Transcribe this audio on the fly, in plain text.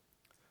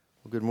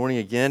Good morning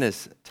again.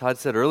 As Todd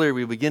said earlier,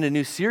 we begin a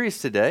new series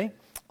today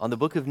on the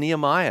book of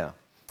Nehemiah.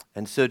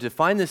 And so to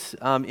find this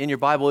in your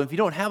Bible, if you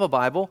don't have a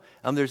Bible,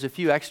 there's a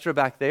few extra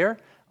back there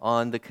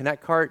on the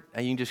Connect cart,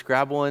 and you can just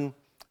grab one,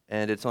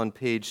 and it's on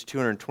page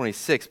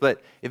 226.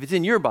 But if it's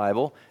in your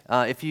Bible,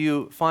 if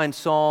you find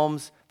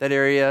Psalms, that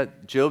area,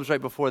 Job's right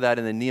before that,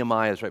 and then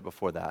Nehemiah's right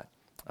before that.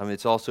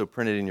 It's also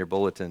printed in your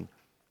bulletin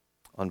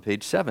on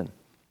page 7.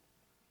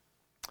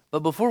 But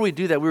before we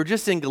do that, we were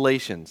just in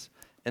Galatians,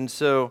 and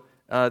so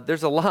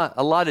there's a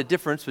lot of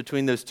difference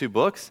between those two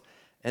books,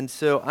 and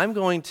so I'm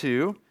going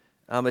to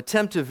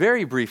attempt to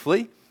very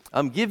briefly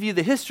give you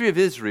the history of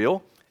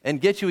Israel and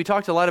get you. We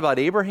talked a lot about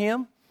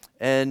Abraham,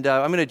 and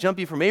I'm going to jump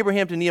you from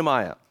Abraham to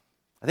Nehemiah.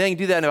 I think I can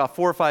do that in about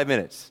 4 or 5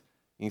 minutes.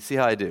 You can see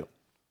how I do.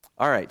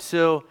 All right,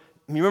 so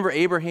you remember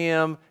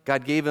Abraham,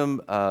 God gave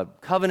him a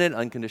covenant,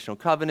 unconditional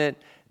covenant,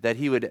 that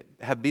he would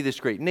be this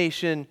great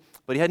nation,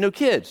 but he had no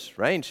kids,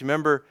 right? And you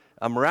remember,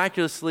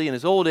 miraculously in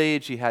his old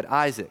age, he had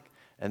Isaac.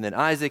 And then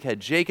Isaac had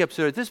Jacob.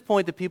 So at this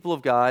point, the people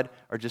of God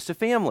are just a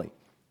family.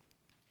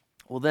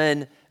 Well,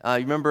 then you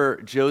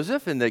remember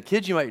Joseph and the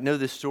kids, you might know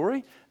this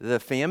story, the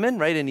famine,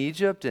 right, in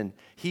Egypt. And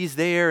he's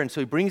there, and so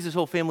he brings his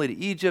whole family to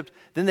Egypt.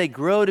 Then they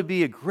grow to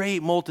be a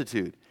great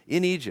multitude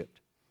in Egypt.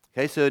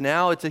 Okay, so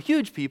now it's a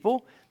huge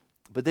people,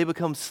 but they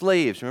become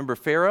slaves. Remember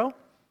Pharaoh?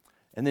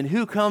 And then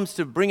who comes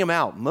to bring them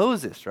out?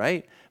 Moses,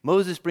 right?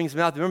 Moses brings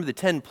them out. Remember the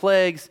 10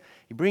 plagues?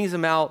 He brings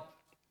them out.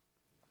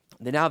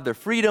 They now have their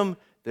freedom.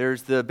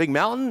 There's the big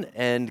mountain,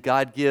 and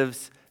God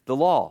gives the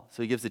law.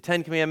 So he gives the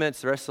 10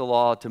 commandments, the rest of the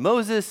law to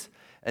Moses,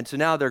 and so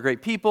now they're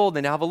great people. They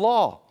now have a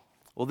law.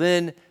 Well,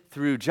 then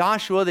through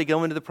Joshua, they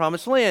go into the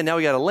promised land. Now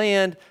we got a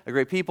land, a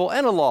great people,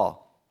 and a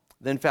law.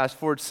 Then fast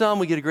forward some,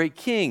 we get a great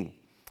king.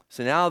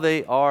 So now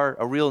they are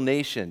a real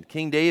nation.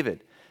 King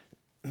David,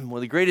 one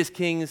of the greatest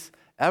kings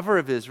ever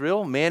of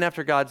Israel, man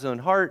after God's own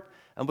heart,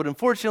 but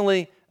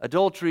unfortunately,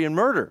 adultery and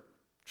murder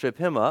trip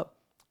him up.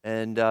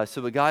 And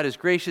but God is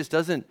gracious,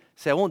 doesn't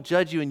say, I won't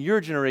judge you in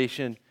your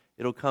generation,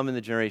 it'll come in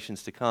the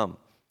generations to come.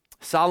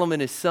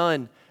 Solomon, his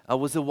son,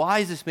 was the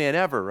wisest man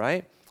ever,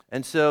 right?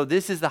 And so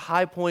this is the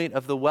high point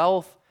of the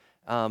wealth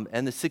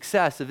and the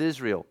success of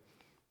Israel.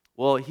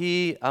 Well,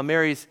 he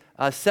marries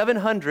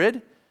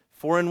 700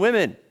 foreign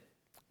women.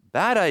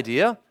 Bad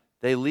idea.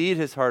 They lead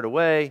his heart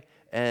away,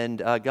 and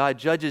God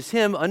judges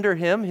him, under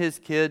him, his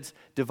kids,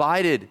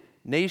 divided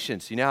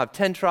nations. You now have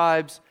 10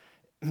 tribes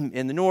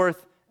in the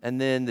north, and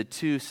then the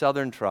 2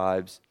 southern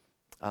tribes,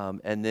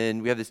 and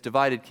then we have this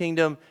divided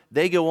kingdom.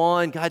 They go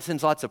on. God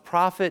sends lots of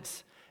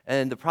prophets,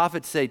 and the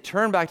prophets say,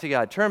 turn back to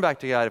God, turn back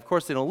to God. Of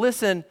course, they don't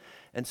listen,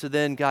 and so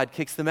then God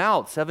kicks them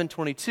out.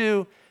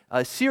 722,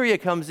 Syria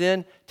comes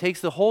in,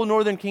 takes the whole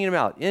northern kingdom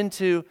out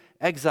into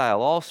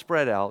exile, all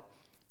spread out.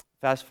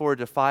 Fast forward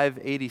to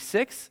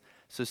 586,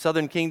 so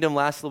southern kingdom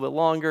lasts a little bit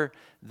longer.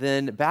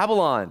 Then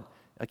Babylon.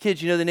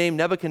 Kids, you know the name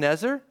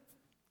Nebuchadnezzar?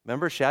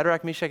 Remember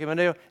Shadrach, Meshach, and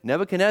Abednego?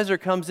 Nebuchadnezzar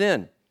comes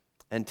in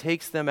and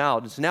takes them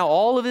out. And so now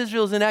all of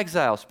Israel is in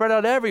exile, spread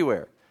out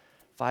everywhere.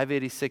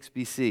 586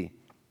 BC.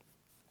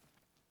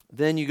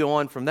 Then you go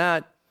on from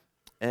that,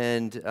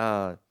 and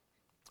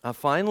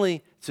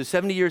finally, so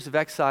 70 years of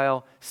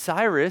exile,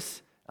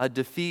 Cyrus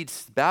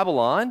defeats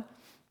Babylon,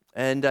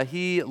 and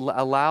he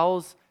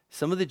allows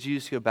some of the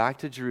Jews to go back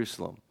to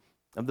Jerusalem.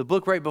 The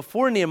book right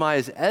before Nehemiah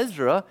is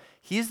Ezra.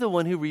 He's the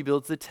one who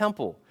rebuilds the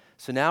temple.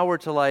 So now we're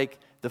to like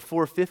the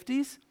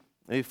 450s,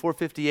 maybe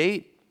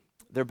 458.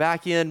 They're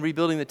back in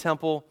rebuilding the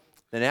temple.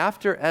 Then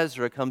after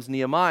Ezra comes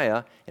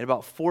Nehemiah in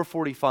about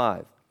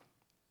 445.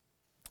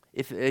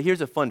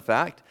 Here's a fun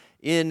fact.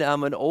 In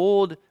an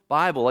old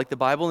Bible, like the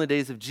Bible in the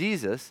days of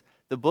Jesus,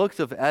 the books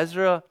of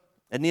Ezra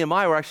and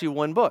Nehemiah were actually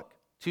one book.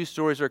 2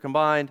 stories are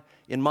combined.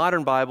 In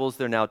modern Bibles,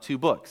 they're now 2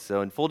 books.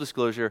 So in full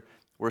disclosure,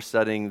 we're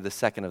studying the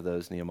second of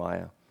those,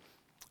 Nehemiah.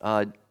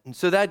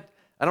 So that,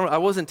 I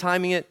wasn't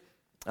timing it,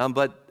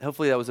 but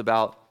hopefully that was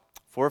about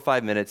 4 or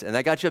 5 minutes, and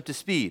that got you up to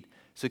speed.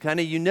 So kind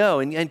of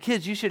and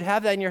kids, you should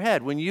have that in your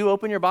head. When you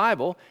open your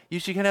Bible, you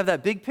should kind of have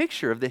that big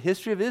picture of the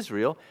history of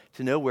Israel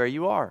to know where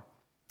you are.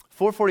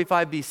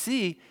 445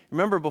 BC,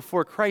 remember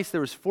before Christ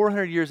there was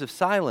 400 years of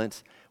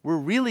silence. We're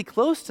really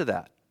close to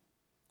that.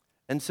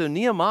 And so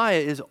Nehemiah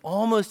is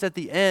almost at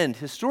the end,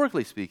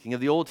 historically speaking,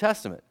 of the Old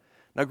Testament.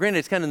 Now granted,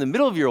 it's kind of in the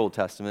middle of your Old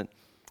Testament,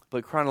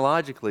 but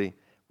chronologically,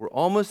 we're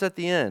almost at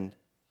the end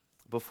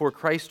before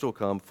Christ will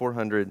come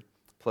 400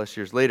 plus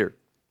years later.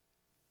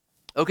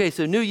 Okay,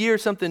 so new year,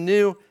 something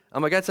new.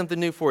 I got something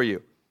new for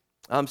you.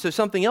 So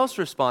something else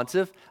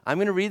responsive. I'm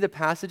going to read the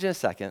passage in a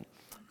second,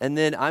 and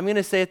then I'm going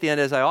to say at the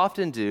end, as I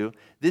often do,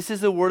 this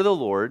is the word of the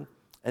Lord,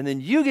 and then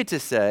you get to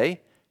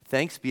say,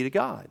 thanks be to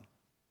God.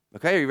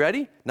 Okay, are you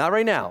ready? Not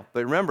right now,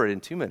 but remember it in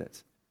 2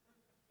 minutes.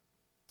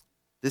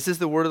 This is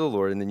the word of the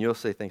Lord, and then you'll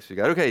say thanks be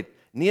to God. Okay,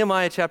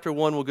 Nehemiah chapter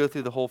 1, we'll go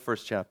through the whole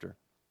first chapter.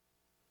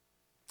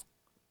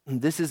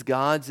 This is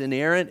God's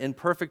inerrant and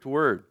perfect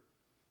word.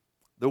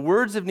 The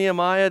words of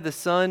Nehemiah, the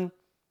son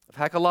of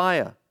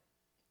Hakaliah.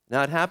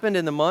 Now it happened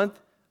in the month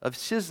of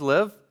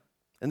Chislev,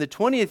 in the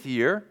 20th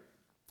year,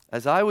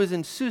 as I was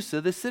in Susa,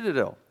 the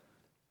citadel.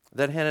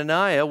 that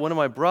Hananiah, one of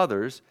my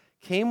brothers,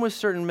 came with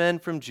certain men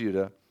from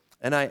Judah,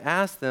 and I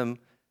asked them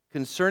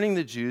concerning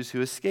the Jews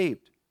who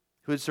escaped,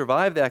 who had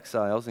survived the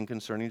exiles, and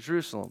concerning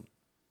Jerusalem.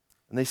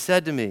 And they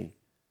said to me,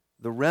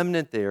 the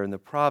remnant there in the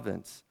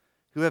province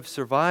who have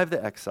survived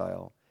the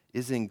exile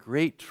is in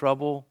great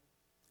trouble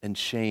and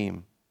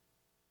shame.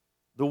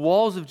 The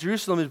walls of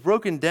Jerusalem is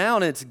broken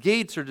down, and its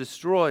gates are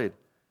destroyed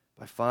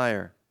by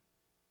fire.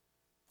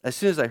 As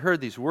soon as I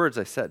heard these words,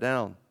 I sat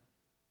down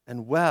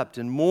and wept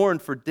and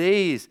mourned for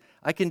days.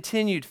 I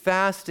continued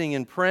fasting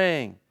and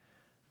praying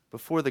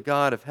before the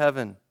God of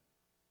heaven.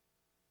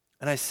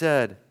 And I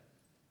said,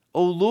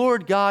 O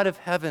Lord God of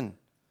heaven,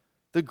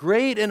 the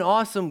great and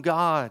awesome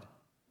God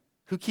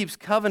who keeps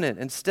covenant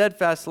and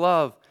steadfast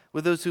love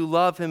with those who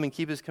love him and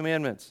keep his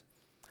commandments,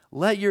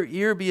 let your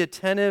ear be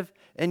attentive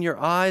and your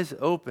eyes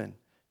open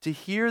to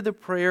hear the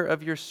prayer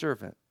of your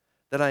servant,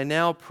 that I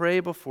now pray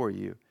before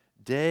you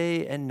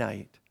day and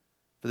night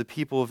for the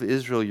people of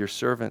Israel, your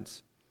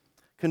servants,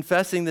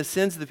 confessing the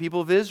sins of the people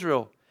of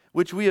Israel,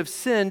 which we have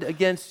sinned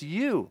against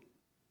you.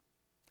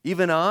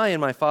 Even I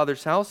and my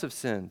father's house have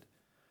sinned.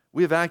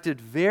 We have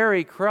acted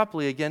very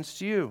corruptly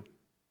against you,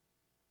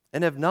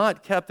 and have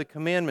not kept the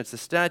commandments, the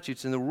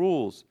statutes, and the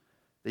rules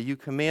that you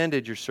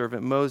commanded your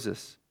servant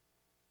Moses.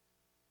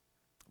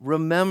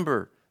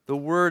 Remember the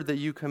word that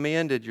you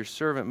commanded your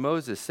servant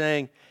Moses,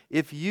 saying,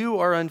 if you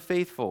are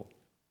unfaithful,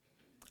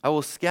 I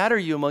will scatter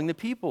you among the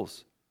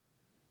peoples.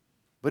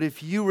 But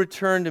if you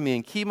return to me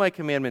and keep my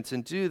commandments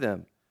and do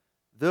them,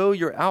 though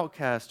your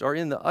outcasts are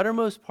in the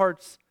uttermost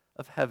parts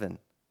of heaven,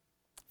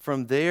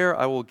 from there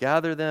I will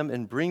gather them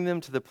and bring them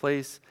to the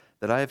place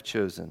that I have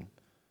chosen,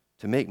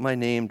 to make my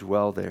name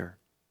dwell there.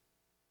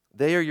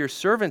 They are your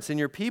servants and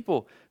your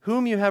people,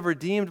 whom you have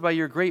redeemed by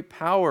your great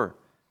power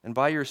and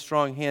by your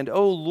strong hand.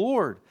 O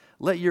Lord,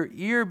 let your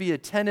ear be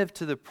attentive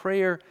to the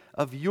prayer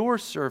of your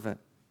servant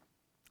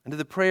and to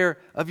the prayer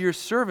of your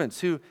servants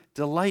who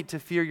delight to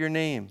fear your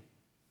name.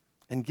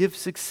 And give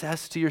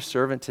success to your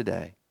servant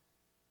today,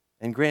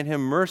 and grant him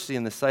mercy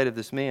in the sight of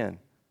this man.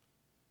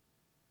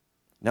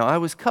 Now I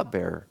was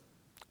cupbearer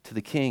to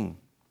the king.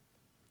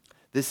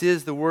 This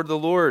is the word of the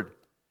Lord.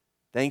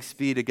 Thanks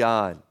be to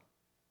God.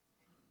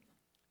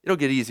 It'll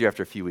get easier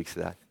after a few weeks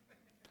of that.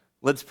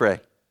 Let's pray.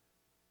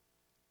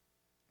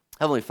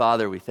 Heavenly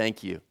Father, we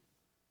thank you.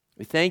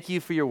 We thank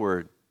you for your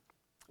word.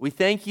 We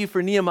thank you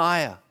for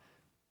Nehemiah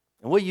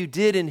and what you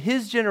did in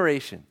his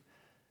generation.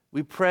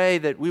 We pray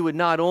that we would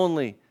not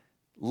only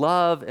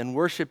love and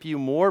worship you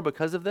more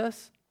because of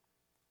this,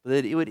 but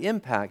that it would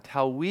impact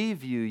how we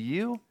view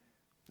you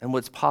and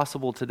what's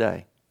possible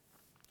today.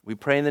 We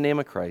pray in the name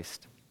of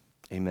Christ.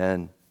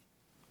 Amen.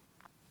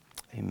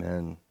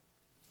 Amen.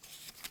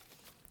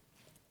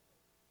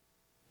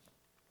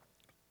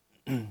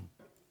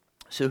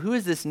 So who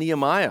is this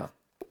Nehemiah?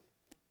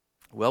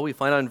 Well, we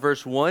find out in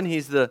verse 1,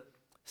 he's the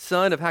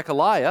son of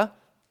Hakaliah,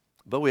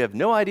 but we have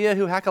no idea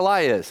who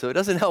Hakaliah is, so it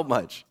doesn't help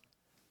much.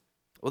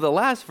 Well, the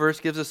last verse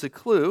gives us a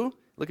clue.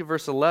 Look at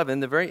verse 11,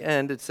 the very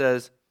end, it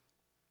says,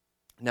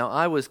 now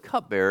I was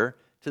cupbearer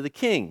to the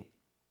king.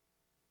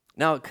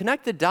 Now,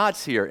 connect the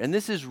dots here, and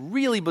this is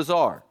really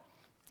bizarre.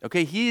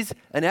 Okay, he's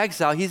an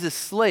exile, he's a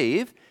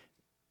slave,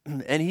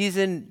 and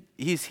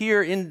he's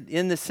here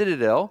in the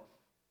citadel,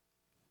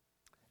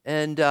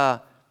 and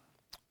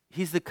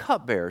he's the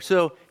cupbearer.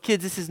 So,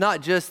 kids, this is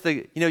not just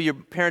your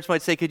parents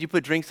might say, could you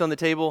put drinks on the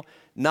table?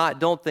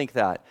 Don't think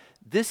that.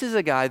 This is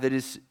a guy that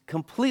is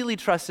completely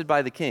trusted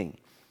by the king.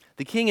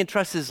 The king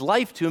entrusts his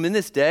life to him. In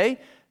this day,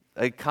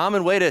 a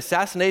common way to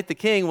assassinate the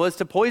king was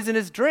to poison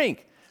his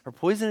drink or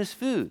poison his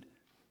food.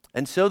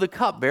 And so the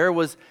cupbearer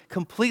was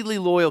completely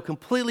loyal,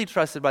 completely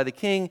trusted by the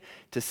king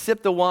to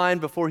sip the wine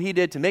before he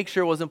did, to make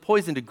sure it wasn't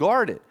poisoned, to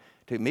guard it,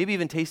 to maybe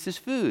even taste his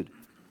food.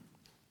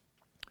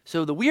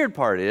 So the weird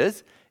part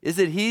is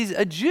that he's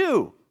a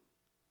Jew.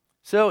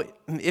 So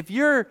if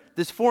you're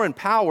this foreign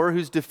power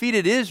who's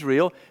defeated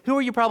Israel, who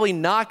are you probably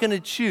not going to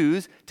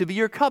choose to be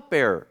your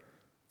cupbearer?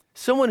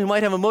 Someone who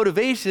might have a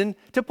motivation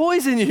to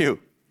poison you.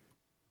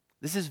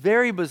 This is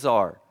very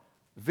bizarre,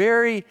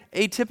 very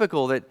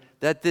atypical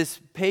that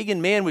this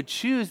pagan man would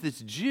choose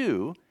this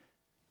Jew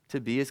to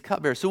be his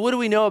cupbearer. So what do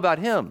we know about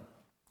him,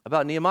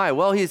 about Nehemiah?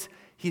 Well, he's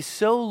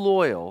so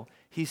loyal,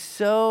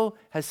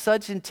 has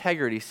such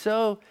integrity,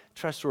 so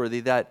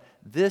trustworthy that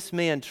this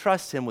man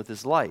trusts him with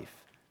his life,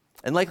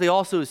 and likely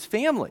also his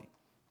family.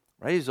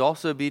 Right? He's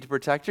also be to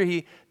protect her.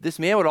 This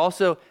man would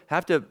also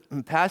have to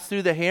pass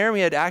through the harem.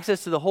 He had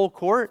access to the whole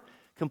court,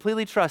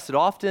 completely trusted.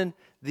 Often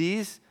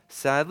these,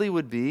 sadly,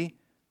 would be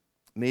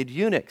made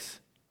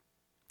eunuchs.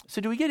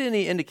 So do we get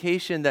any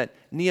indication that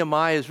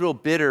Nehemiah is real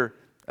bitter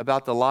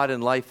about the lot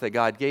in life that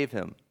God gave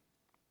him?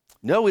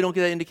 No, we don't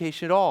get that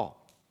indication at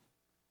all.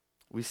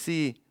 We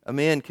see a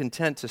man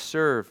content to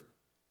serve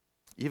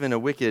even a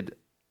wicked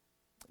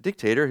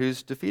dictator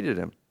who's defeated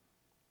him.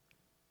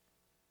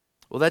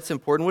 Well, that's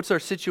important. What's our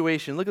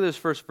situation? Look at those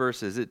first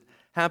verses. It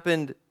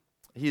happened,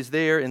 he's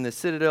there in the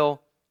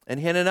citadel,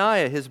 and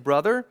Hananiah, his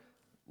brother,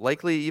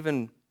 likely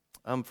even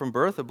from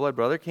birth, a blood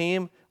brother,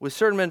 came with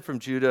certain men from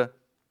Judah,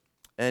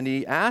 and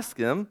he asked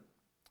him,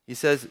 he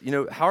says,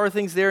 how are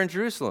things there in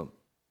Jerusalem?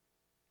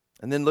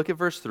 And then look at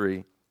verse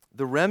 3.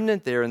 The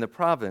remnant there in the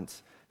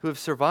province who have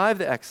survived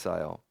the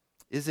exile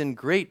is in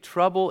great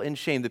trouble and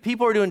shame. The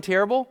people are doing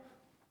terrible,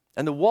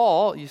 and the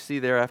wall, you see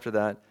there after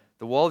that,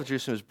 the wall of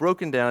Jerusalem is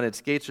broken down,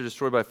 its gates are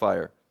destroyed by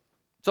fire.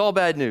 It's all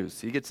bad news.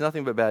 He gets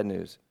nothing but bad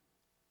news.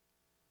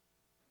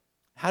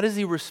 How does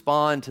he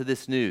respond to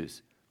this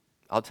news?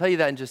 I'll tell you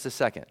that in just a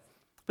second.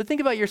 But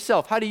think about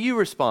yourself. How do you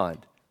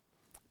respond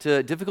to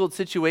a difficult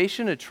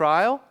situation, a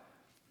trial,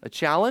 a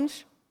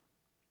challenge?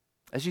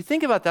 As you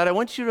think about that, I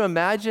want you to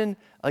imagine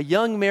a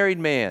young married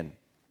man.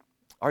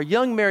 Our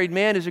young married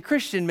man is a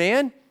Christian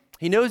man.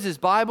 He knows his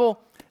Bible,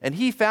 and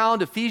he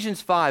found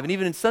Ephesians 5. And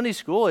even in Sunday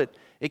school,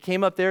 it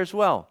came up there as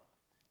well.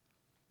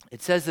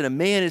 It says that a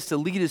man is to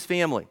lead his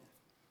family.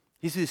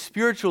 He's a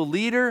spiritual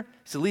leader.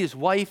 He's to lead his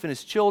wife and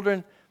his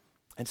children.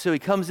 And so he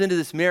comes into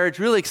this marriage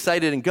really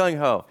excited and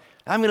gung-ho.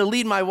 I'm going to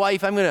lead my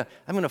wife. I'm going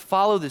to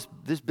follow this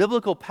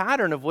biblical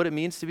pattern of what it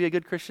means to be a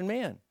good Christian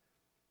man.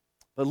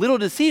 But little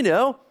does he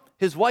know,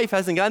 his wife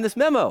hasn't gotten this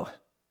memo.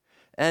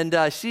 And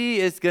she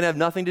is going to have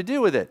nothing to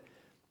do with it.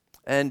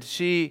 And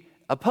she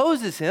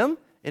opposes him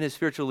in his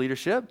spiritual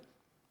leadership.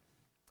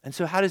 And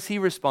so how does he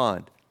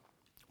respond?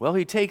 Well,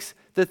 he takes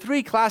the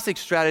three classic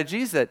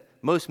strategies that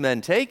most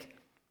men take.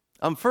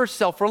 First,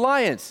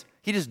 self-reliance.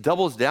 He just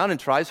doubles down and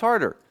tries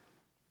harder.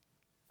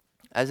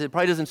 As it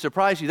probably doesn't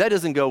surprise you, that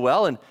doesn't go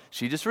well, and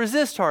she just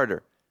resists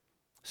harder.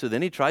 So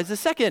then he tries the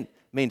second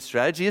main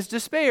strategy is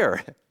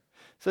despair.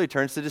 So he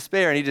turns to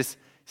despair, and he just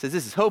says,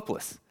 this is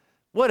hopeless.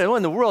 What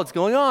in the world's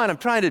going on? I'm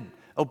trying to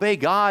obey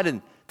God,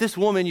 and this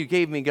woman you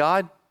gave me,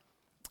 God.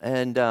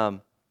 And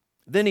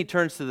then he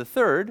turns to the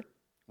third,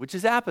 which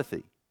is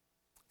apathy.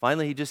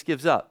 Finally, he just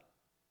gives up.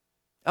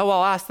 Oh,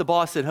 well, I'll ask the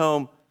boss at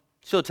home.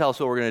 She'll tell us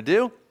what we're going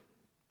to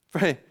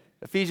do.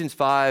 Ephesians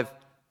 5,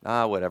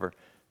 whatever.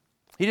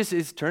 He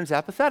just turns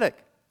apathetic.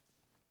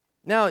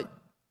 Now,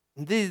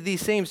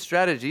 these same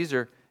strategies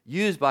are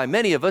used by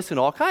many of us in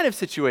all kinds of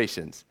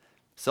situations.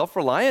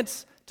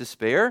 Self-reliance,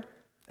 despair,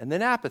 and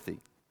then apathy.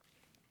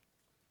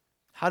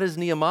 How does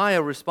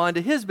Nehemiah respond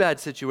to his bad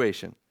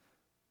situation?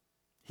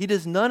 He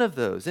does none of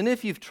those. And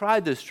if you've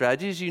tried those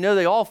strategies, you know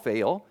they all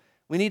fail.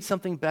 We need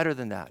something better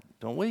than that,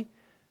 don't we?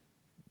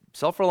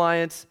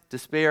 Self-reliance,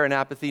 despair, and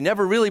apathy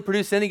never really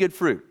produce any good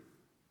fruit,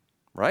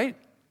 right?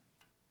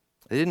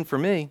 They didn't for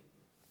me.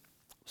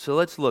 So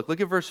let's look.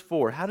 Look at verse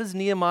 4. How does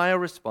Nehemiah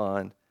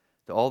respond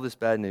to all this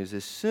bad news?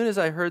 As soon as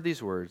I heard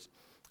these words,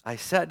 I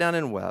sat down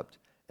and wept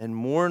and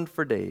mourned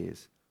for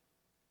days.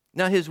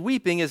 Now his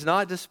weeping is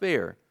not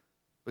despair,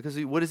 because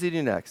what does he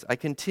do next? I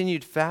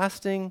continued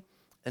fasting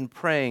and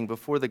praying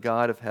before the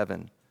God of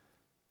heaven.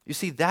 You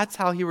see, that's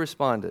how he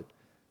responded.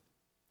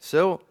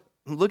 So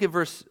look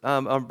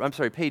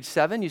at page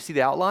 7. You see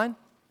the outline?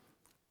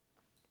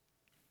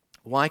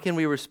 Why can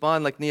we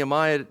respond like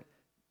Nehemiah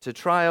to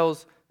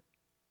trials?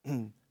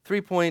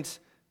 3 points.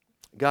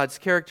 God's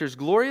character is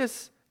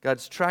glorious,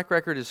 God's track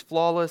record is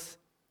flawless,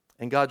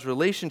 and God's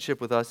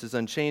relationship with us is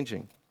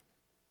unchanging.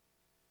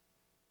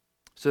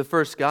 So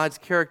first, God's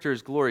character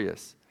is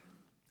glorious.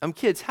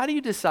 Kids, how do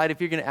you decide if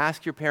you're going to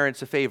ask your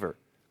parents a favor?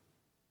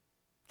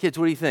 Kids,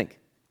 what do you think?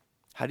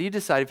 How do you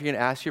decide if you're going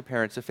to ask your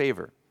parents a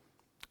favor?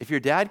 If your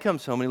dad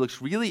comes home and he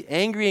looks really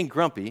angry and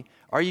grumpy,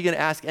 are you going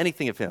to ask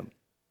anything of him?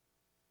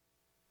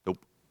 Nope.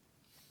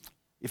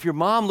 If your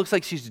mom looks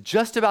like she's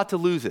just about to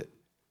lose it,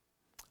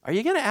 are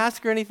you going to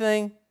ask her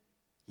anything?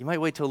 You might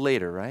wait till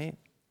later, right?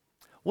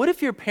 What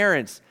if your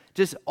parents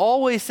just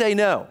always say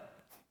no?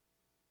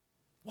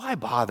 Why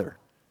bother?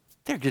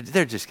 They're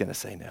just going to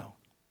say no.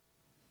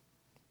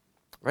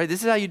 Right?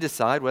 This is how you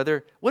decide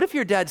whether. What if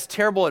your dad's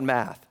terrible at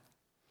math?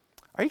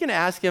 Are you going to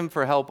ask him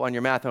for help on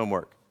your math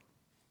homework?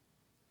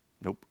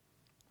 Nope.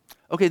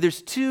 Okay,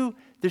 there's two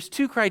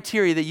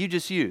criteria that you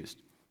just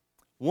used.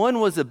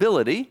 One was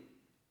ability,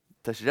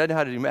 does your dad know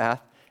how to do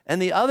math?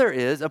 And the other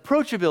is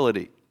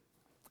approachability.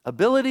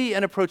 Ability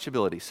and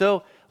approachability.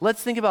 So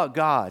let's think about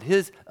God,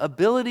 his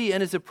ability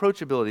and his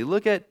approachability.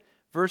 Look at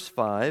verse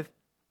 5.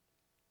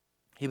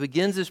 He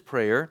begins his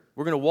prayer.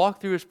 We're going to walk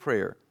through his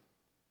prayer.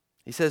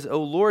 He says,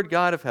 O Lord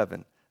God of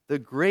heaven, the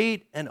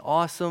great and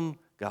awesome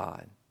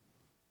God.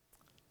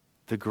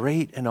 The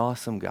great and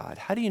awesome God.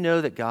 How do you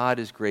know that God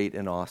is great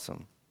and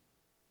awesome?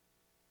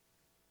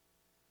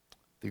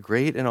 The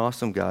great and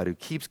awesome God who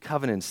keeps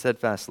covenant and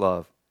steadfast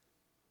love.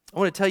 I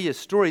want to tell you a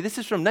story. This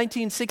is from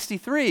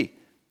 1963.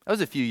 That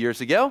was a few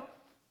years ago.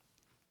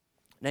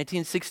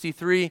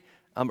 1963,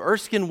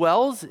 Erskine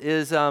Wells he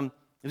was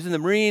in the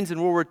Marines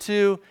in World War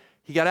II.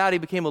 He got out, he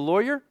became a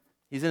lawyer.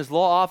 He's in his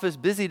law office,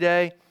 busy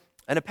day,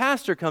 and a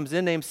pastor comes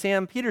in named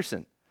Sam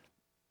Peterson.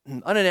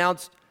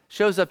 Unannounced,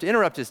 shows up to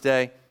interrupt his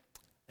day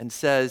and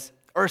says,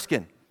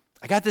 Erskine,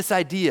 I got this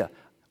idea.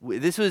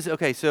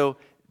 So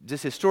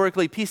just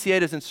historically,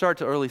 PCA doesn't start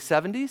till early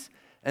 70s,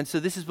 and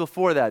so this is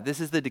before that. This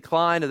is the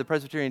decline of the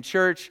Presbyterian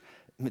Church.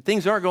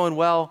 Things aren't going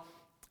well.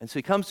 And so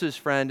he comes to his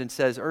friend and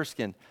says,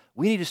 Erskine,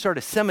 we need to start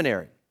a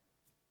seminary.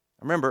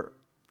 Remember,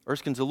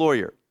 Erskine's a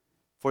lawyer,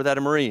 before that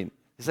a Marine.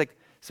 He's like,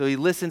 So he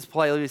listens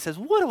politely. He says,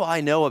 what do I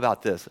know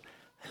about this?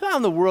 How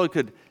in the world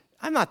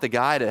I'm not the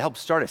guy to help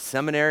start a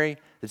seminary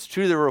that's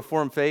true to the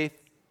Reformed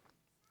faith.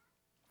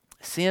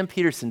 Sam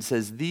Peterson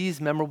says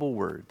these memorable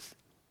words.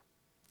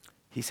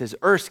 He says,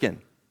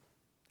 Erskine,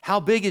 how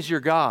big is your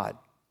God?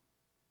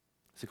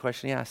 It's the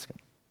question he asked him.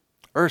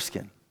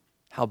 Erskine,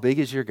 how big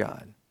is your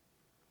God?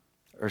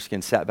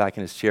 Erskine sat back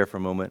in his chair for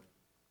a moment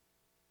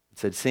and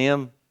said,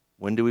 Sam,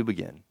 when do we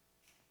begin?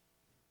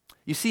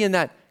 You see, in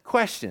that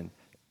question,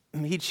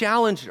 he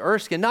challenged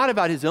Erskine not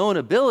about his own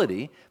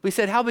ability, but he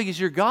said, how big is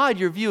your God?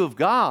 Your view of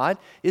God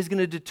is going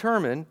to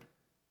determine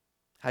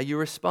how you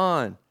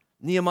respond.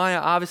 Nehemiah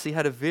obviously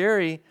had a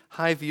very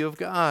high view of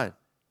God.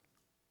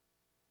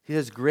 He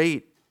has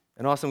great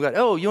and awesome God.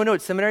 Oh, you want to know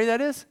what seminary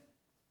that is?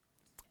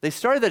 They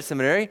started that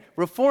seminary,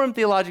 Reformed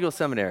Theological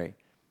Seminary.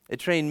 It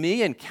trained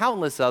me and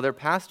countless other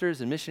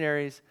pastors and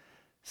missionaries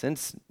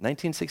since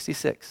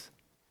 1966.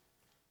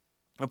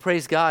 And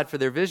praise God for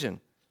their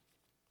vision.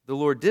 The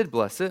Lord did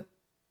bless it.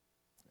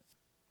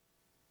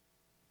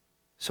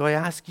 So I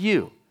ask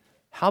you,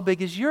 how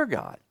big is your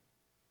God?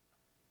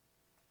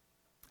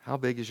 How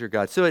big is your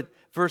God? So at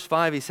verse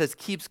 5, he says,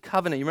 keeps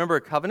covenant. You remember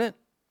a covenant?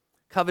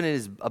 Covenant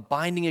is a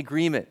binding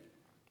agreement.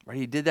 Right?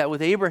 He did that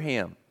with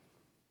Abraham.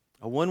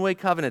 A one-way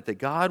covenant that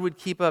God would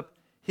keep up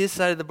his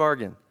side of the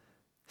bargain.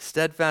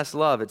 Steadfast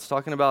love. It's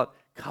talking about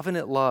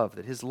covenant love,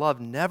 that his love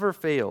never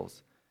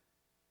fails.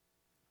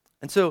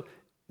 And so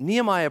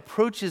Nehemiah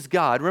approaches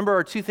God. Remember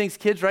our two things,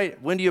 kids,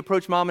 right? When do you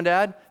approach mom and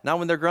dad? Not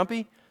when they're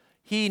grumpy.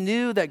 He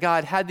knew that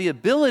God had the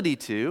ability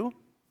to,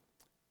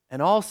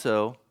 and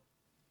also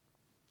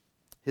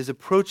his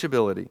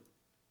approachability.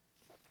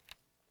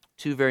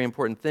 Two very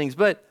important things.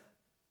 But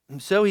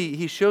so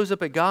he shows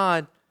up at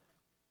God,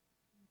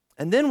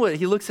 and then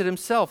he looks at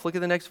himself. Look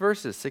at the next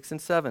verses, 6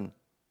 and 7.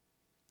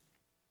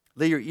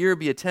 Let your ear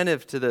be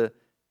attentive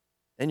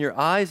and your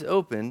eyes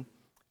open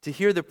to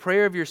hear the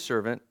prayer of your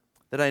servant,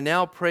 that I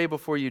now pray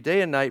before you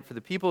day and night for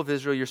the people of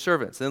Israel, your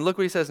servants. And then look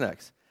what he says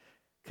next.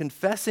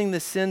 Confessing the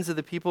sins of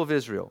the people of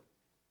Israel,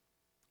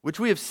 which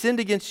we have sinned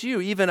against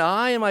you. Even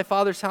I and my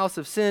father's house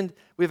have sinned.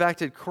 We have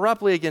acted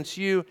corruptly against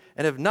you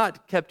and have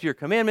not kept your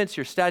commandments,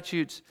 your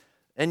statutes,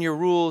 and your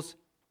rules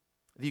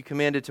that you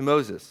commanded to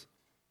Moses.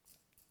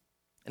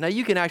 And now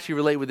you can actually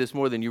relate with this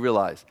more than you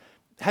realize.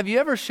 Have you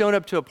ever shown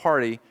up to a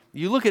party,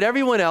 you look at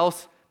everyone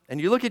else,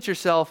 and you look at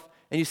yourself,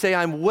 and you say,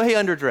 I'm way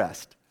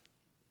underdressed?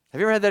 Have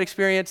you ever had that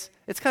experience?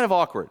 It's kind of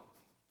awkward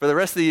for the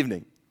rest of the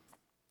evening.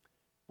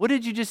 What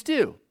did you just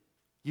do?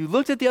 You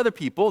looked at the other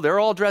people, they're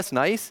all dressed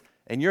nice,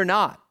 and you're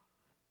not.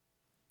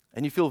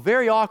 And you feel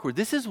very awkward.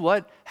 This is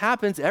what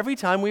happens every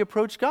time we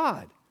approach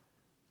God,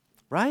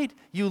 right?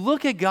 You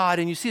look at God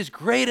and you see this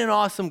great and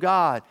awesome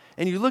God,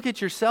 and you look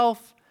at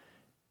yourself,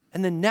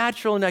 and the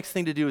natural next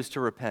thing to do is to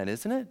repent,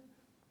 isn't it?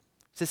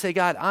 To say,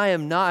 God,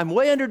 I'm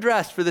way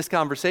underdressed for this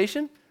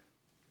conversation.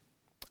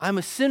 I'm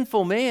a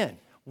sinful man.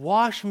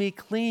 Wash me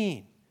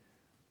clean.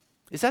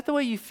 Is that the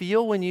way you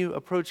feel when you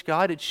approach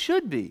God? It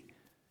should be.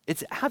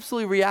 It's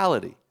absolutely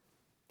reality.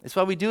 It's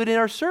why we do it in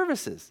our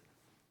services.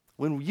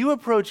 When you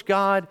approach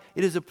God,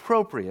 it is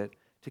appropriate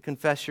to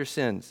confess your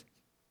sins.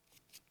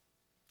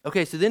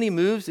 Okay, so then he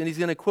moves and he's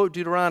going to quote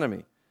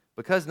Deuteronomy.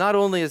 Because not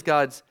only is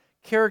God's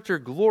character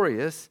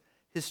glorious,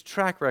 his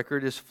track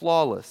record is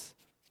flawless.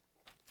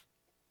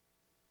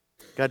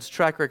 God's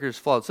track record is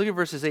flawless. Look at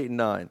verses 8 and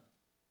 9.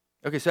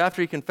 Okay, so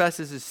after he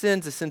confesses his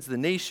sins, the sins of the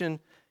nation,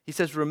 he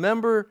says,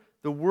 remember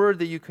the word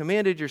that you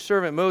commanded your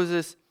servant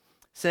Moses,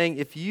 saying,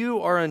 if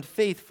you are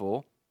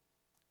unfaithful,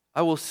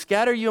 I will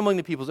scatter you among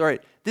the peoples. All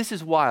right, this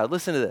is wild.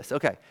 Listen to this.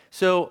 Okay,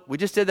 so we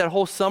just did that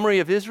whole summary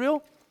of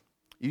Israel.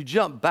 You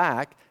jump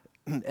back,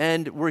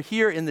 and we're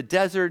here in the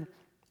desert,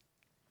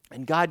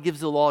 and God gives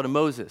the law to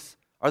Moses.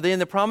 Are they in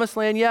the promised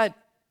land yet?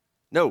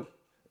 No.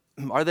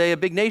 Are they a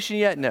big nation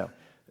yet? No.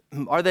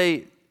 Are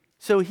they?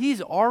 So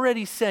he's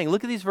already saying,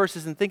 look at these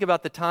verses and think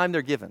about the time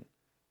they're given.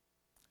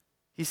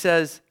 He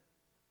says,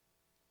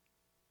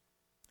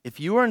 if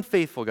you are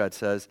unfaithful, God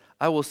says,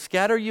 I will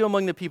scatter you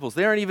among the peoples.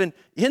 They aren't even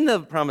in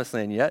the promised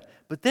land yet.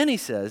 But then he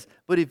says,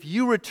 but if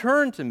you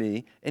return to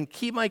me and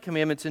keep my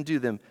commandments and do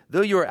them,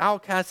 though you are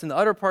outcasts in the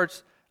utter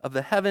parts of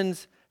the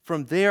heavens,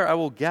 from there I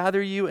will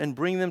gather you and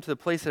bring them to the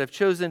place that I've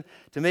chosen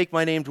to make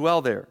my name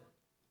dwell there.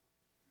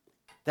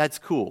 That's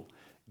cool.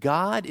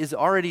 God is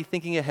already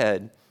thinking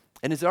ahead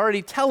and is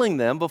already telling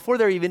them before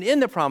they're even in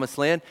the promised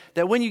land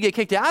that when you get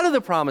kicked out of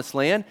the promised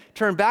land,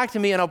 turn back to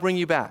me and I'll bring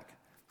you back.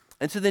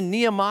 And so then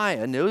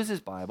Nehemiah knows his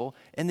Bible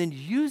and then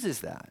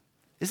uses that.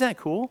 Isn't that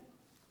cool?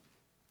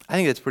 I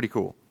think that's pretty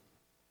cool.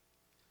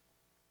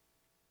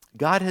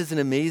 God has an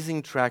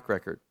amazing track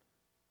record.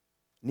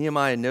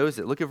 Nehemiah knows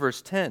it. Look at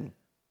verse 10.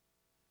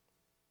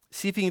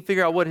 See if you can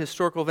figure out what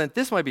historical event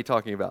this might be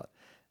talking about.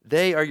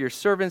 They are your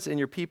servants and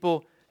your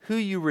people who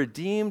you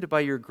redeemed by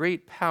your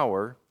great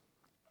power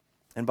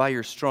and by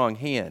your strong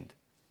hand.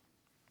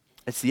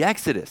 It's the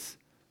Exodus.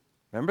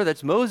 Remember,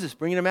 that's Moses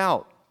bringing them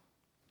out.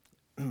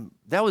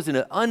 That was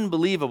an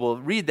unbelievable,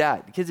 read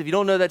that. Kids, if you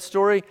don't know that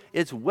story,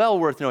 it's well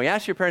worth knowing.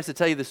 Ask your parents to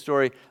tell you the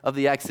story of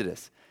the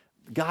Exodus.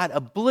 God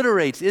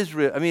obliterates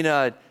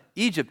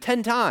Egypt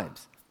 10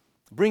 times.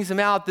 Brings them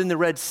out, then the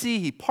Red Sea,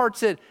 he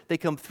parts it, they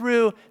come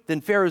through, then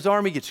Pharaoh's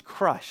army gets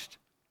crushed.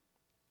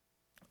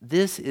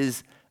 This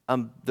is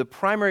the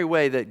primary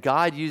way that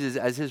God uses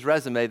as his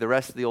resume the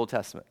rest of the Old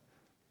Testament.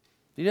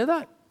 Do you know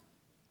that?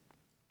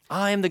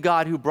 I am the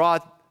God who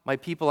brought my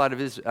people out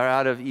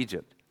of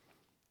Egypt.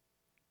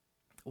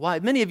 Why?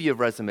 Many of you have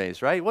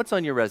resumes, right? What's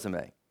on your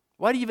resume?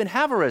 Why do you even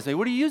have a resume?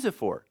 What do you use it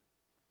for?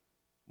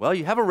 Well,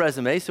 you have a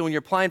resume, so when you're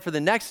applying for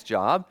the next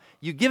job,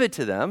 you give it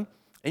to them,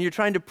 and you're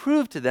trying to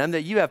prove to them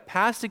that you have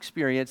past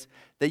experience,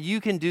 that you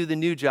can do the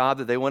new job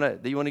that you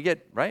want to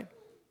get, right?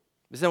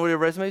 Isn't that what a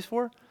resume is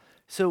for?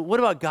 So what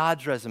about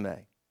God's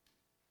resume?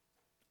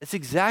 It's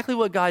exactly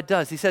what God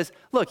does. He says,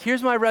 look,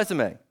 here's my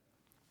resume.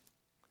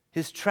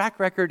 His track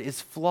record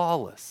is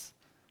flawless.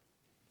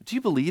 Do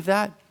you believe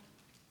that?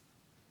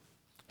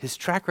 His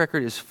track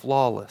record is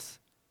flawless.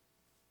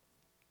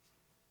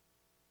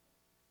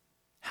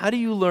 How do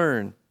you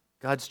learn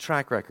God's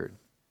track record?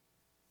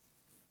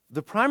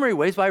 The primary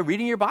way is by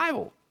reading your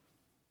Bible.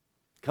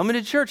 Coming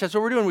to church, that's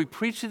what we're doing. We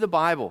preach through the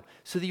Bible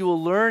so that you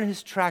will learn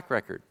his track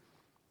record.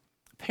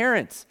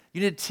 Parents,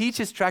 you need to teach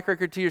his track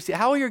record to your kids.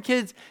 How are your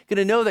kids going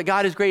to know that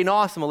God is great and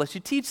awesome unless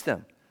you teach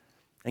them?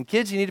 And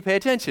kids, you need to pay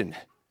attention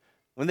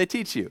when they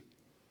teach you.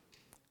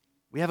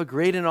 We have a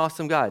great and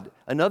awesome God.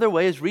 Another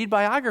way is read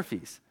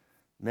biographies,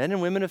 men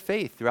and women of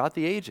faith throughout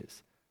the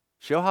ages.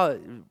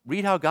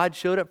 Read how God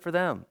showed up for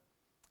them.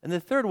 And the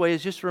third way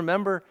is just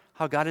remember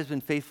how God has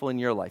been faithful in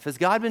your life. Has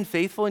God been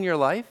faithful in your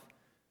life?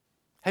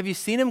 Have you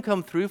seen him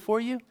come through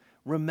for you?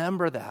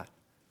 Remember that.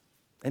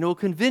 And it will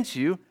convince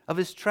you of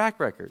his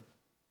track record.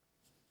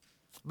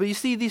 But you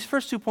see, these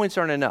first 2 points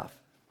aren't enough.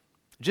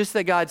 Just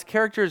that God's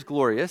character is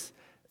glorious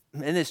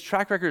and his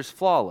track record is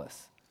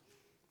flawless.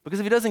 Because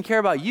if he doesn't care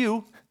about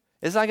you,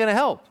 it's not going to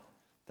help.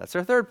 That's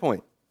our third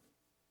point.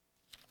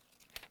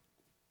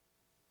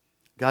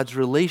 God's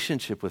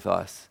relationship with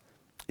us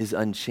is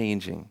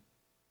unchanging.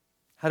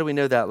 How do we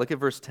know that? Look at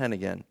verse 10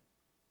 again.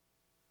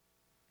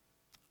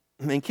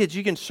 And kids,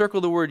 you can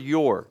circle the word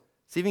your.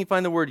 See if you can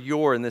find the word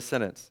your in this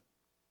sentence.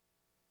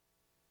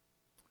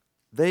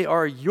 They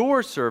are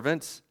your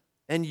servants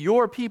and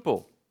your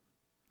people,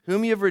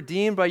 whom you have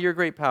redeemed by your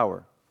great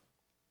power.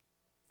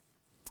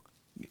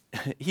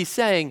 He's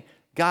saying,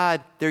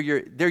 God, they're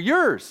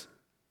yours.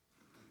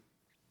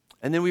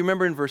 And then we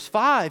remember in verse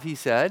 5, he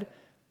said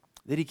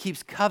that he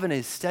keeps covenant,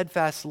 his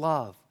steadfast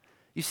love.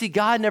 You see,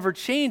 God never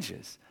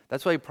changes.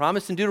 That's why he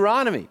promised in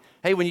Deuteronomy,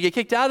 hey, when you get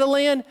kicked out of the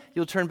land,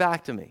 you'll turn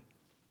back to me.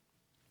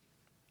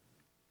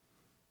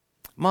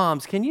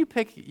 Moms, can you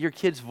pick your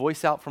kid's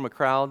voice out from a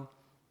crowd?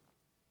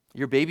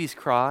 Your baby's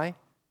cry?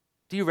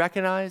 Do you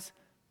recognize?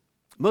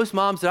 Most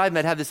moms that I've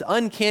met have this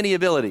uncanny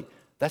ability.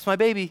 That's my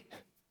baby.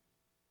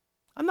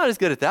 I'm not as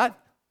good at that.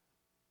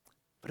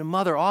 But a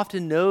mother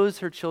often knows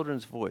her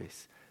children's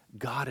voice.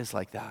 God is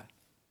like that.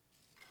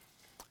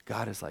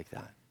 God is like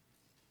that.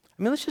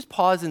 I mean, let's just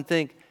pause and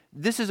think.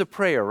 This is a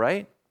prayer,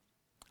 right?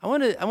 I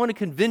want to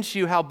convince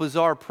you how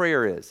bizarre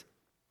prayer is.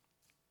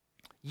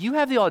 You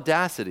have the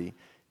audacity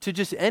to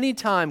just any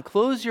time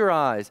close your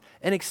eyes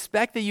and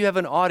expect that you have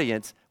an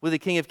audience with the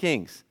King of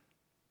Kings.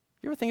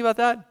 You ever think about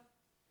that?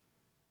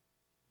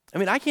 I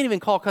mean, I can't even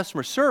call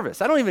customer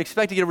service. I don't even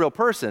expect to get a real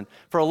person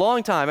for a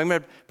long time. I'm going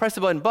to press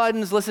the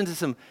buttons, listen to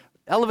some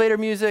elevator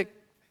music.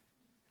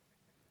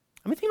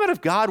 I mean, think about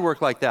if God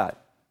worked like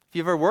that. If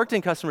you've ever worked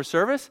in customer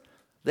service,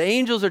 the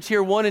angels are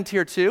tier 1 and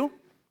tier 2.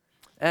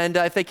 And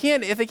if they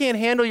can't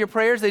handle your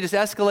prayers, they just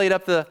escalate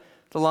up the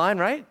line,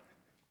 right?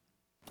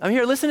 I'm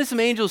here, listen to some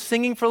angels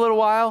singing for a little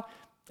while,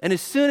 and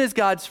as soon as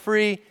God's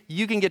free,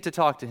 you can get to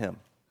talk to him.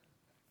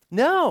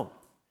 No.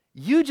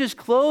 You just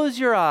close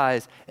your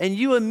eyes and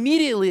you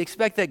immediately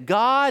expect that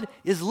God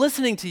is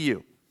listening to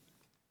you.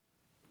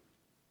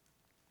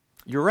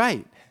 You're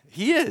right.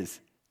 He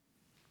is.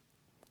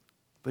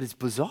 But it's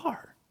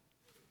bizarre.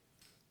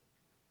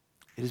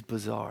 It is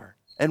bizarre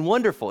and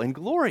wonderful and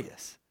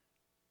glorious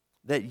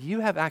that you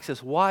have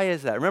access. Why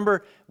is that?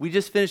 Remember, we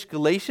just finished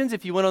Galatians.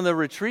 If you went on the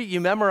retreat,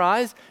 you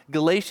memorized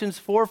Galatians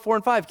 4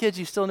 and 5. Kids,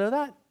 you still know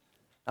that?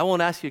 I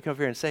won't ask you to come up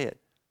here and say it.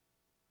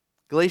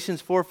 Galatians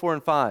 4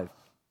 and 5.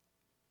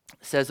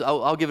 Says,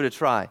 I'll give it a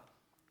try.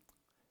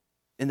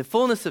 In the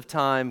fullness of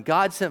time,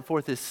 God sent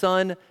forth his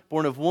Son,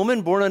 born of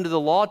woman, born under the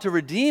law, to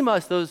redeem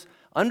us, those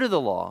under the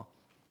law,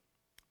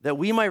 that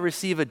we might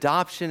receive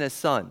adoption as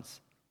sons.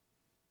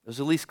 It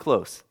was at least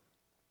close.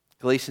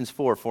 Galatians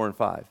 4 and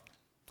 5.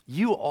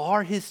 You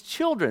are his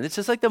children. It's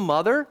just like the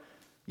mother.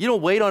 You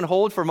don't wait on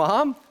hold for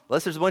mom,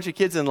 unless there's a bunch of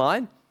kids in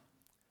line.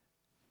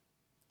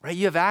 Right?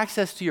 You have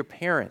access to your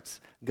parents.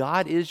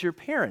 God is your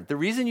parent. The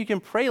reason you can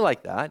pray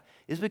like that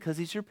is because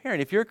he's your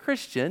parent. If you're a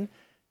Christian,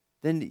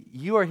 then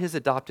you are his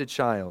adopted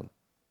child.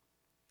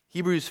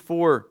 Hebrews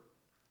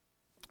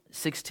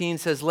 4:16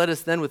 says, let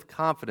us then with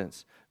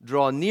confidence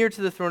draw near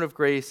to the throne of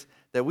grace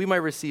that we might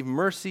receive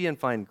mercy and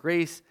find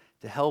grace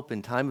to help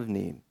in time of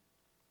need.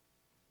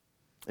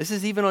 This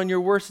is even on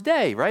your worst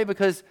day, right?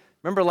 Because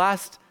remember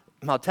last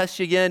I'll test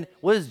you again.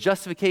 What does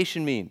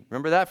justification mean?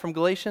 Remember that from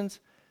Galatians?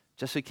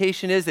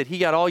 Justification is that he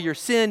got all your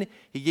sin.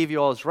 He gave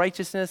you all his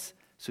righteousness.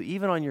 So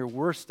even on your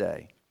worst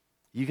day,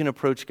 you can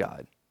approach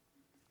God.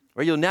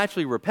 Or you'll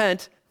naturally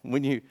repent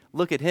when you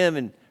look at him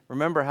and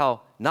remember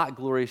how not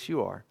glorious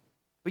you are.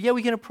 But yeah,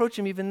 we can approach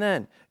him even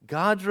then.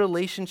 God's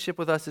relationship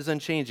with us is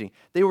unchanging.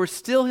 They were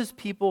still his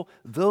people,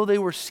 though they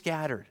were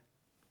scattered.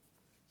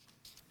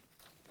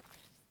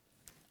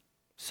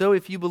 So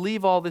if you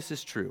believe all this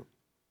is true,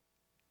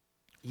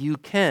 you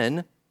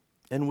can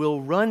and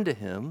will run to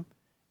him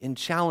in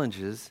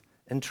challenges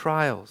and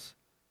trials.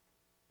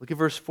 Look at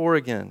verse 4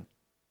 again.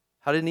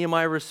 How did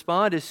Nehemiah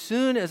respond? As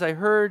soon as I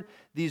heard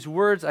these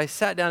words, I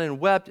sat down and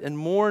wept and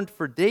mourned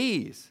for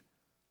days.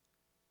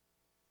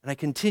 And I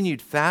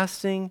continued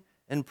fasting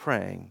and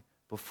praying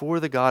before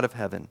the God of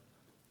heaven.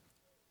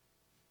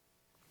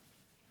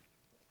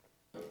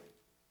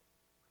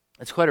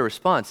 That's quite a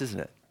response, isn't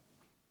it?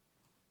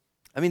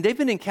 I mean, they've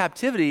been in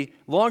captivity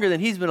longer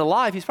than he's been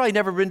alive. He's probably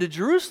never been to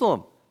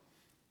Jerusalem.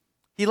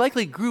 He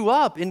likely grew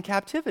up in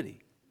captivity.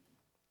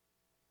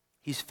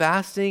 He's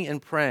fasting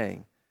and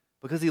praying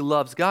because he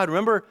loves God.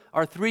 Remember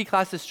our 3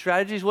 classes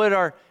strategies? What did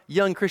our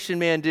young Christian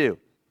man do?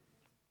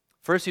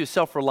 First, he was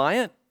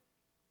self-reliant.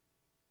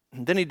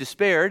 Then he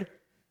despaired.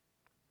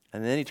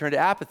 And then he turned to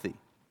apathy.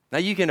 Now,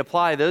 you can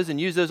apply those and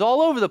use those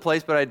all over the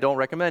place, but I don't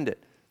recommend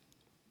it.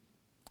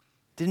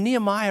 Did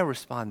Nehemiah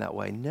respond that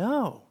way?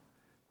 No.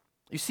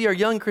 You see, our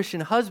young Christian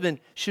husband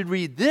should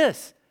read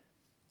this,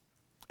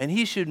 and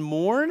he should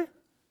mourn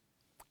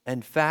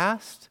and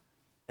fast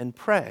and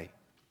pray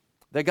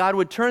that God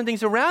would turn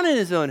things around in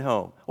his own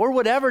home or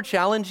whatever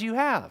challenge you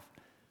have.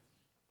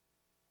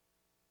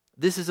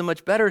 This is a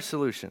much better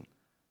solution.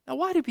 Now,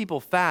 why do people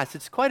fast?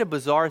 It's quite a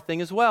bizarre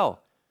thing as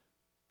well.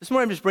 This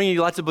morning, I'm just bringing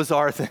you lots of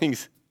bizarre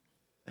things.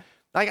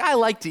 Like, I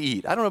like to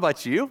eat. I don't know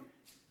about you.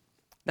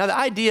 Now, the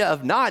idea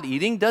of not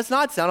eating does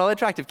not sound all that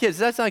attractive. Kids, does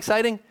that sound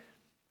exciting?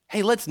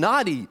 Hey, let's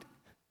not eat.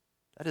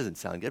 That doesn't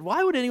sound good.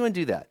 Why would anyone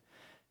do that?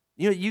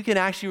 You know, you can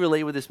actually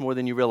relate with this more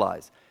than you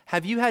realize.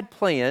 Have you had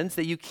plans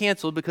that you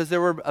canceled because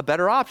there were a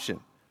better option?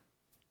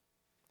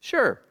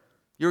 Sure.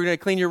 You were going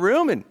to clean your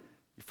room, and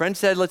your friend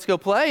said, let's go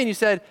play, and you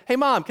said, hey,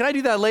 Mom, can I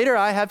do that later?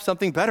 I have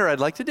something better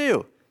I'd like to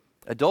do.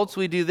 Adults,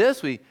 we do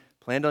this. We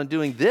planned on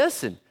doing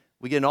this, and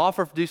we get an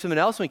offer to do something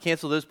else, and we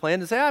cancel those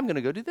plans and say, I'm going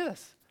to go do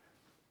this.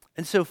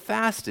 And so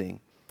fasting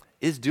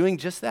is doing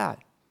just that.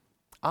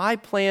 I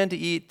plan to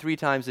eat 3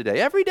 times a day,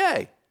 every day.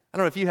 I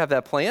don't know if you have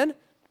that plan,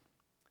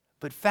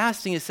 but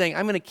fasting is saying,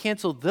 I'm going to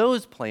cancel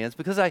those plans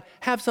because I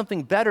have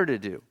something better to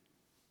do.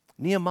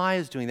 Nehemiah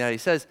is doing that. He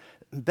says,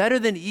 better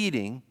than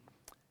eating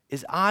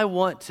is I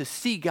want to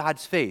see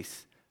God's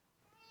face.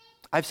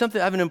 I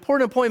have an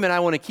important appointment I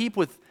want to keep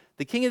with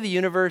the King of the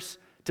universe,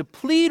 to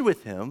plead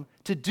with him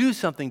to do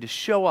something, to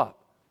show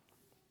up.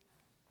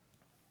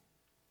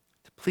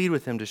 To plead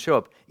with him to show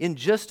up. In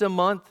just a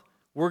month,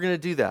 we're going to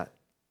do that.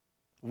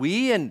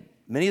 We and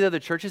many of the other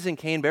churches in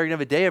Cane Bear are going to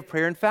have a day of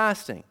prayer and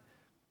fasting.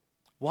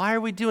 Why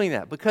are we doing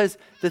that? Because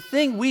the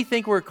thing we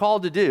think we're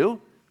called to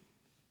do,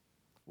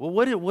 well,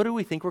 what do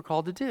we think we're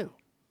called to do?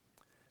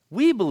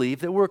 We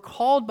believe that we're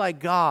called by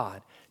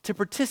God to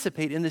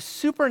participate in the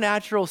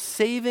supernatural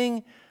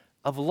saving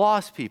of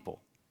lost people,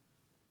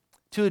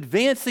 to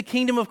advance the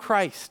kingdom of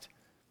Christ,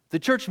 the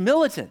church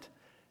militant,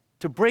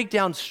 to break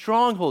down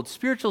strongholds,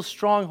 spiritual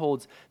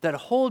strongholds that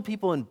hold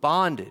people in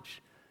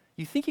bondage.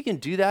 You think you can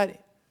do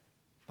that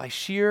by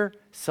sheer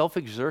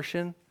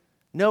self-exertion?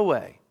 No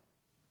way.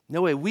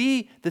 No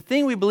way. The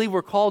thing we believe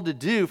we're called to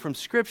do from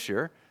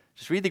Scripture,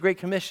 just read the Great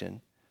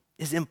Commission,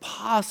 is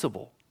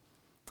impossible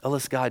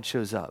unless God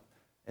shows up.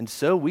 And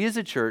so we as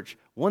a church,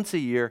 once a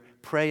year,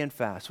 pray and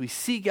fast. We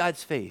see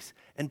God's face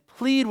and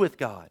plead with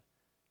God.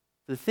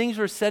 The things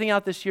we're setting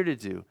out this year to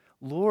do,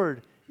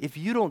 Lord, if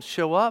you don't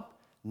show up,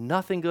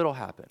 nothing good will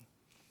happen.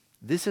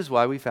 This is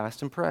why we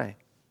fast and pray.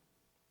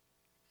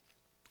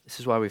 This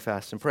is why we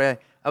fast and pray.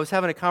 I was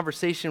having a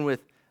conversation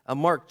with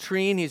Mark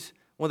Treen. He's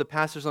one of the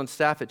pastors on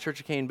staff at Church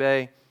of Cane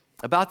Bay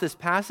about this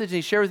passage, and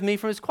he shared with me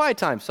from his quiet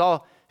time, so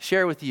I'll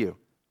share with you.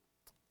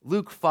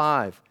 Luke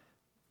 5.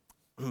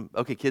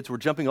 Okay, kids, we're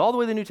jumping all the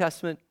way to the New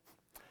Testament.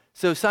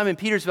 So Simon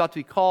Peter's about to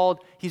be called.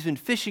 He's been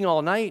fishing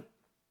all night,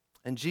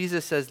 and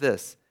Jesus says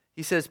this.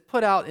 He says,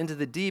 put out into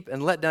the deep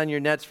and let down your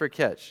nets for a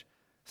catch.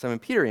 Simon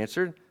Peter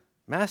answered,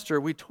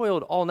 Master, we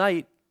toiled all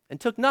night and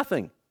took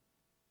nothing.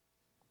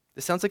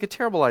 This sounds like a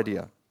terrible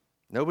idea.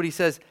 Nobody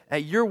says,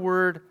 at your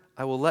word,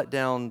 I will let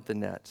down the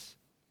nets.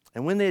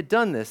 And when they had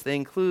done this,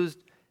 they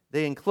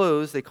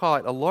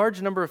caught a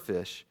large number of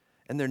fish,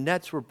 and their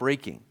nets were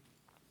breaking.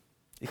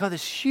 They caught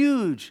this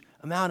huge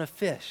amount of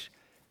fish.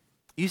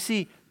 You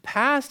see,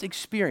 past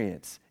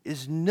experience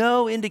is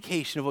no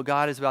indication of what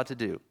God is about to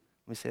do.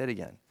 Let me say that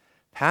again.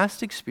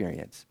 Past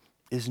experience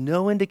is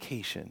no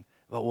indication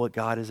about what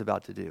God is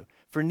about to do.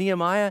 For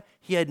Nehemiah,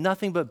 he had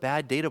nothing but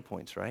bad data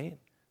points, right?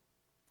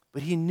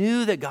 But he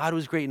knew that God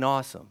was great and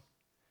awesome.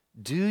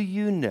 Do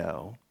you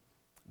know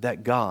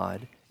that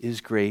God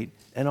is great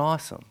and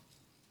awesome?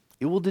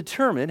 It will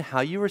determine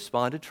how you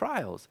respond to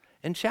trials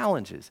and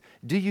challenges?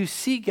 Do you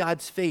see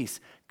God's face,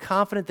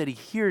 confident that he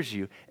hears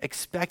you,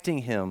 expecting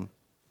him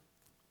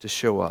to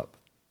show up?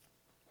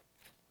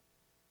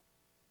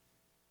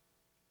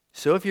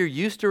 So if you're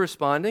used to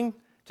responding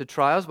to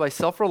trials by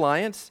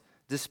self-reliance,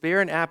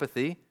 despair, and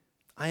apathy,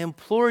 I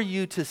implore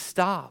you to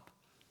stop.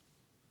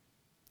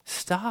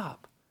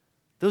 Stop.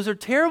 Those are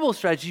terrible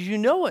strategies. You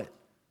know it.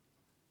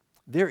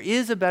 There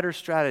is a better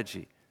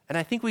strategy, and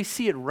I think we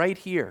see it right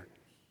here.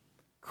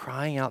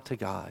 Crying out to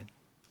God.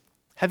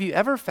 Have you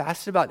ever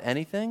fasted about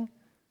anything?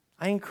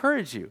 I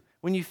encourage you,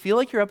 when you feel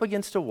like you're up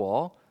against a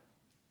wall,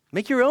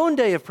 make your own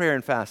day of prayer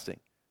and fasting.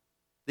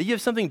 That you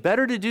have something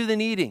better to do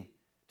than eating,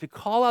 to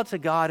call out to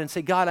God and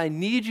say, God, I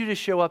need you to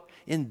show up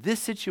in this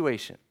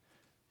situation.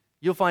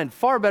 You'll find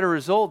far better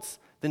results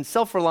than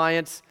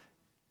self-reliance,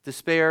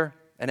 despair,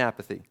 and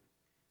apathy.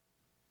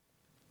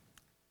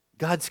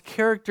 God's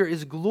character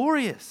is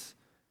glorious.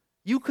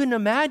 You couldn't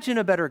imagine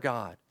a better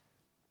God.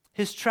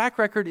 His track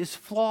record is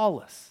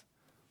flawless.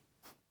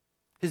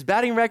 His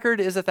batting record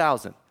is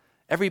 1,000.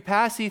 Every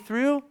pass he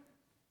threw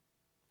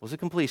was a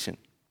completion.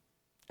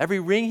 Every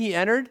ring he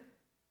entered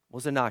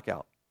was a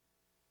knockout.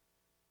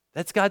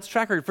 That's God's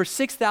track record. For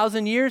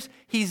 6,000 years,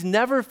 he's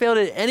never failed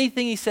at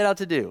anything he set out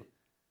to do.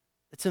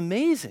 It's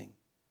amazing.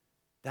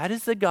 That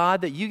is the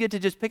God that you get to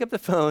just pick up the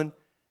phone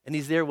and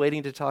he's there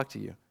waiting to talk to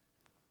you.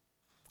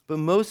 But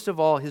most of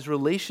all, his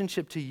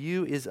relationship to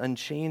you is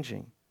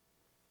unchanging.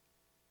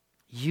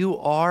 You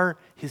are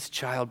his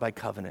child by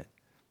covenant.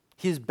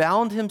 He has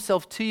bound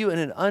himself to you in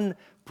an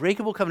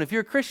unbreakable covenant. If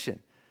you're a Christian,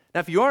 now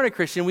if you aren't a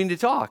Christian, we need to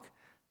talk.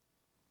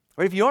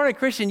 Or if you aren't a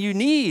Christian, you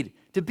need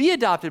to be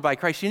adopted by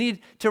Christ. You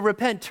need to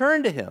repent,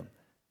 turn to him.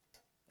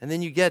 And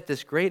then you get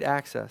this great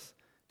access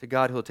to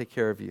God who will take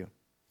care of you.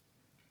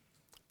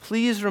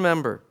 Please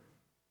remember,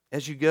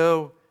 as you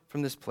go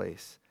from this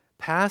place,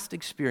 past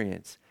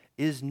experience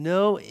is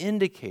no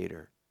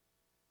indicator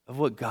of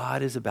what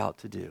God is about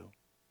to do.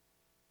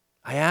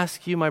 I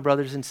ask you, my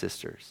brothers and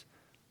sisters,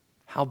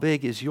 how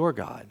big is your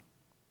God?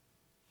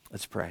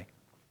 Let's pray.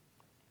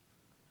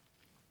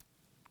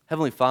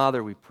 Heavenly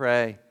Father, we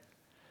pray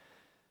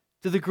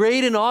to the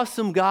great and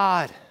awesome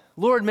God.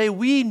 Lord, may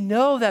we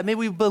know that. May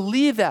we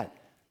believe that.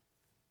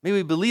 May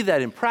we believe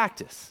that in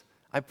practice.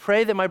 I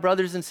pray that my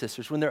brothers and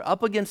sisters, when they're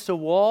up against a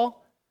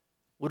wall,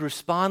 would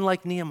respond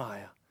like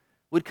Nehemiah,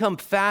 would come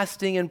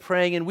fasting and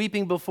praying and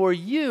weeping before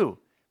you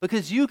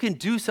because you can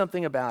do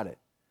something about it.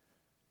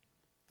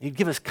 You'd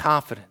give us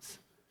confidence.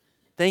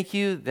 Thank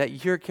you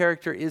that your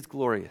character is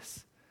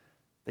glorious,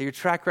 that your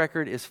track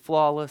record is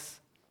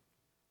flawless,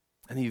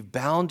 and that you've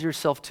bound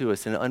yourself to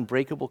us in an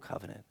unbreakable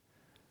covenant.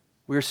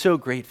 We are so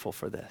grateful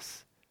for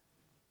this.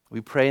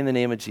 We pray in the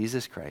name of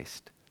Jesus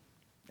Christ.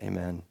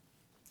 Amen.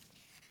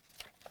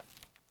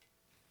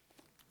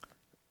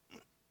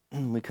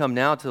 We come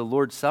now to the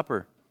Lord's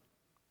Supper.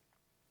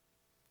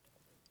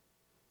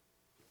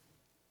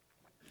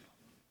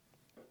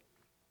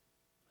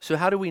 So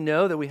how do we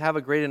know that we have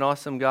a great and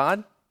awesome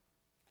God?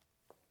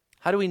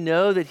 How do we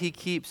know that he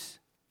keeps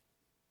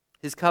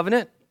his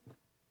covenant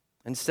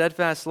and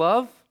steadfast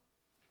love?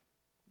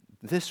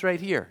 This right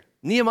here.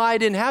 Nehemiah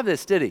didn't have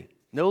this, did he?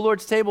 No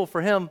Lord's table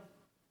for him.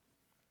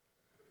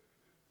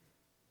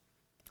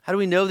 How do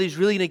we know that he's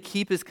really going to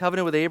keep his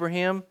covenant with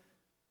Abraham?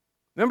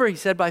 Remember, he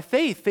said, by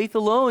faith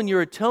alone,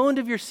 you're atoned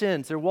of your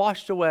sins. They're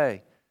washed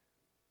away.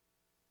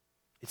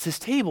 It's this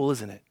table,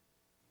 isn't it?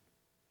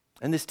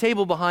 And this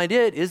table behind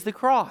it is the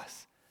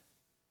cross.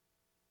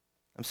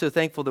 I'm so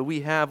thankful that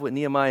we have what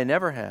Nehemiah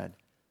never had.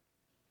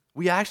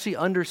 We actually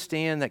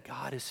understand that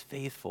God is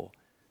faithful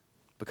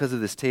because of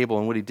this table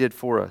and what he did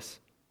for us.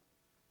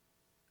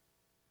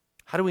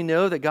 How do we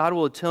know that God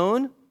will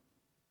atone?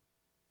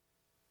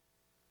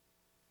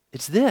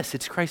 It's this.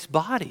 It's Christ's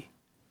body.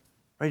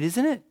 Right,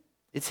 isn't it?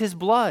 It's his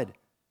blood.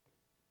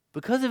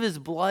 Because of his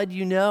blood,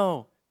 you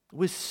know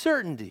with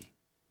certainty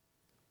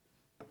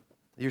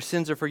your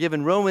sins are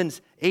forgiven.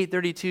 Romans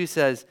 8:32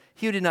 says,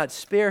 he who did not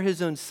spare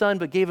his own son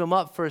but gave him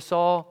up for us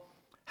all,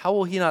 how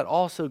will he not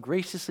also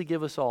graciously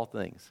give us all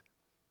things?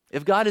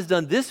 If God has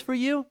done this for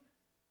you,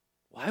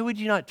 why would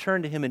you not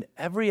turn to him in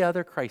every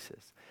other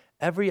crisis,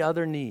 every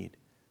other need?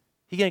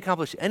 He can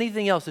accomplish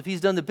anything else if he's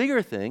done the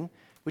bigger thing,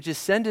 which is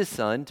send his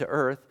son to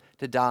earth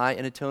to die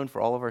and atone for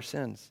all of our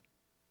sins.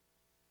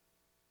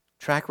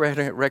 Track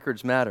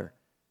records matter.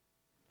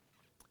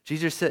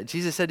 Jesus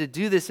said to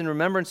do this in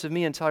remembrance of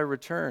me until I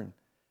return.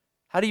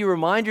 How do you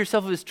remind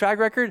yourself of his track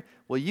record?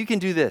 Well, you can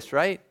do this,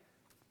 right?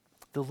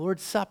 The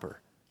Lord's Supper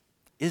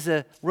is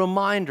a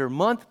reminder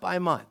month by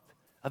month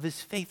of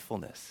his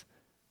faithfulness,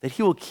 that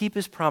he will keep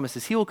his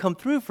promises. He will come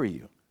through for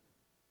you.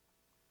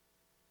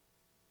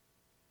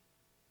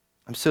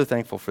 I'm so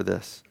thankful for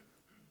this.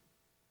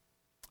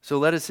 So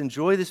let us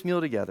enjoy this meal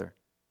together,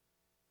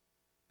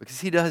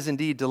 because he does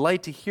indeed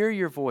delight to hear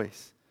your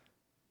voice.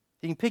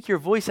 He can pick your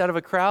voice out of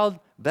a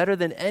crowd better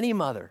than any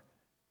mother,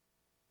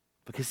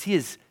 because he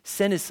has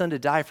sent his son to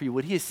die for you.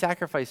 What he has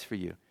sacrificed for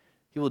you,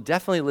 he will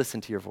definitely listen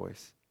to your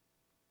voice.